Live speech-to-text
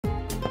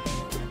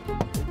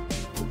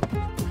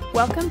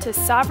Welcome to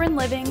Sovereign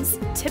Living's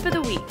Tip of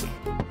the Week.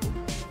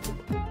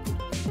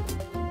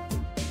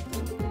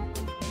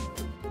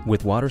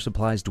 With water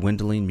supplies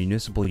dwindling,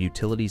 municipal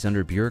utilities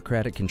under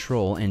bureaucratic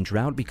control, and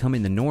drought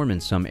becoming the norm in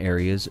some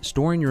areas,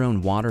 storing your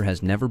own water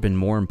has never been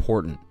more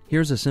important.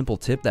 Here's a simple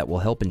tip that will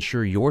help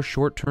ensure your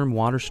short-term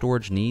water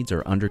storage needs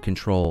are under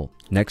control.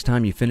 Next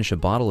time you finish a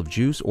bottle of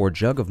juice or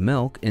jug of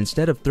milk,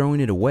 instead of throwing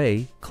it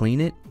away,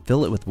 clean it,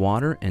 fill it with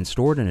water, and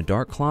store it in a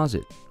dark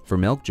closet. For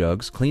milk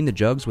jugs, clean the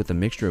jugs with a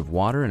mixture of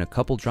water and a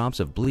couple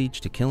drops of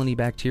bleach to kill any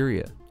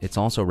bacteria. It's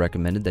also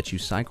recommended that you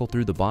cycle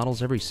through the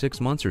bottles every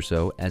 6 months or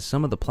so, as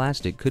some of the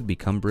plastic could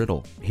become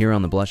brittle. Here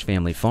on the Blush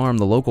family farm,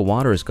 the local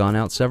water has gone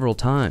out several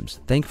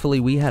times. Thankfully,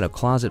 we had a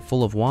closet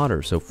full of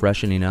water, so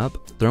freshening up,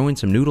 throwing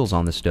some noodles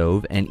on the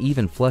stove, and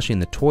even flushing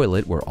the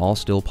toilet were all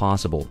still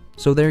possible.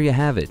 So there you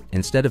have it.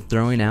 Instead of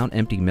throwing out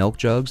empty milk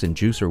jugs and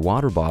juice or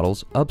water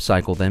bottles,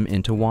 upcycle them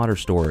into water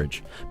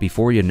storage.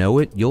 Before you know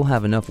it, you'll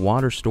have enough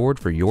water stored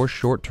for your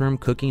short-term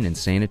cooking and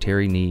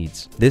sanitary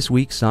needs. This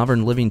week's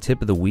Sovereign Living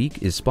Tip of the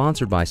Week is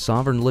sponsored by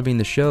Sovereign Living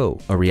the Show,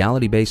 a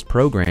reality-based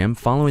program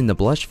following the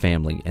Blush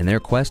family and their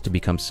quest to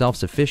become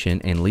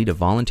self-sufficient and lead a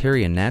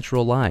voluntary and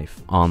natural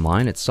life.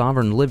 Online at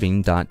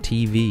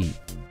sovereignliving.tv.